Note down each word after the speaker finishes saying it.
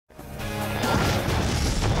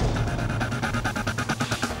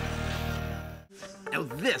So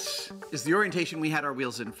this is the orientation we had our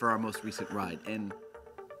wheels in for our most recent ride, and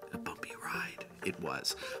a bumpy ride it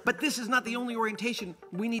was. But this is not the only orientation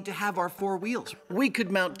we need to have our 4 wheels. We could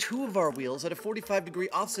mount 2 of our wheels at a 45-degree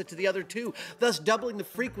offset to the other 2, thus doubling the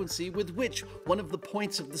frequency with which one of the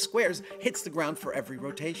points of the squares hits the ground for every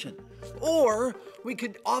rotation. Or we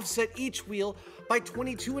could offset each wheel by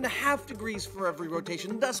 22.5 degrees for every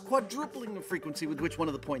rotation, thus quadrupling the frequency with which one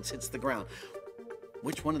of the points hits the ground.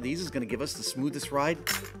 Which one of these is going to give us the smoothest ride?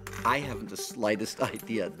 I haven't the slightest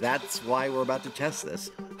idea. That's why we're about to test this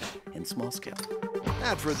in small scale.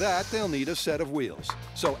 And for that, they'll need a set of wheels.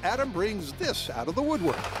 So Adam brings this out of the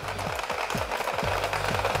woodwork.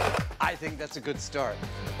 I think that's a good start.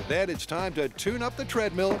 Then it's time to tune up the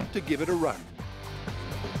treadmill to give it a run.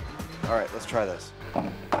 All right, let's try this.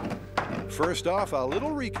 First off, a little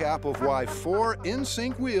recap of why 4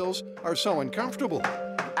 in-sync wheels are so uncomfortable.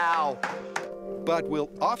 Ow. But will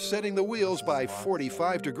offsetting the wheels by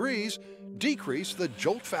 45 degrees decrease the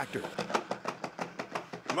jolt factor?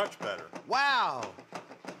 Much better. Wow.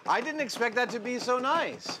 I didn't expect that to be so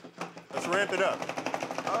nice. Let's ramp it up.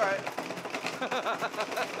 All right.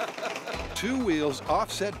 2 wheels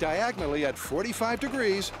offset diagonally at 45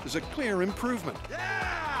 degrees is a clear improvement.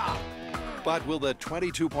 Yeah! But will the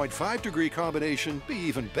 22.5 degree combination be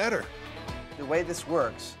even better? The way this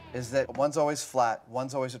works is that one's always flat,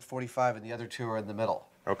 one's always at 45, and the other 2 are in the middle.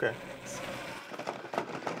 Okay.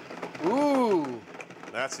 Ooh.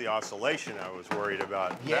 That's the oscillation I was worried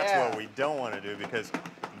about. Yeah. That's what we don't want to do, because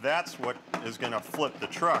that's what is going to flip the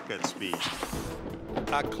truck at speed.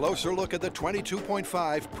 A closer look at the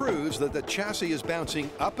 22.5 proves that the chassis is bouncing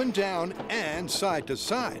up and down and side to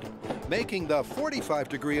side, making the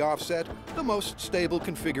 45-degree offset the most stable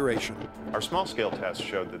configuration. Our small-scale test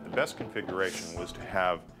showed that the best configuration was to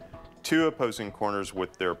have 2 opposing corners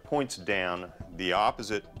with their points down, the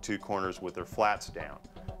opposite 2 corners with their flats down.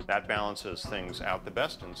 That balances things out the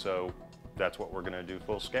best, and so that's what we're going to do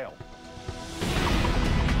full scale.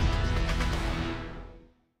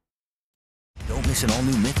 Don't miss an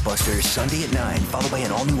all-new MythBusters Sunday at 9, followed by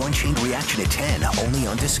an all-new Unchained reaction at 10, only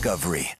on Discovery.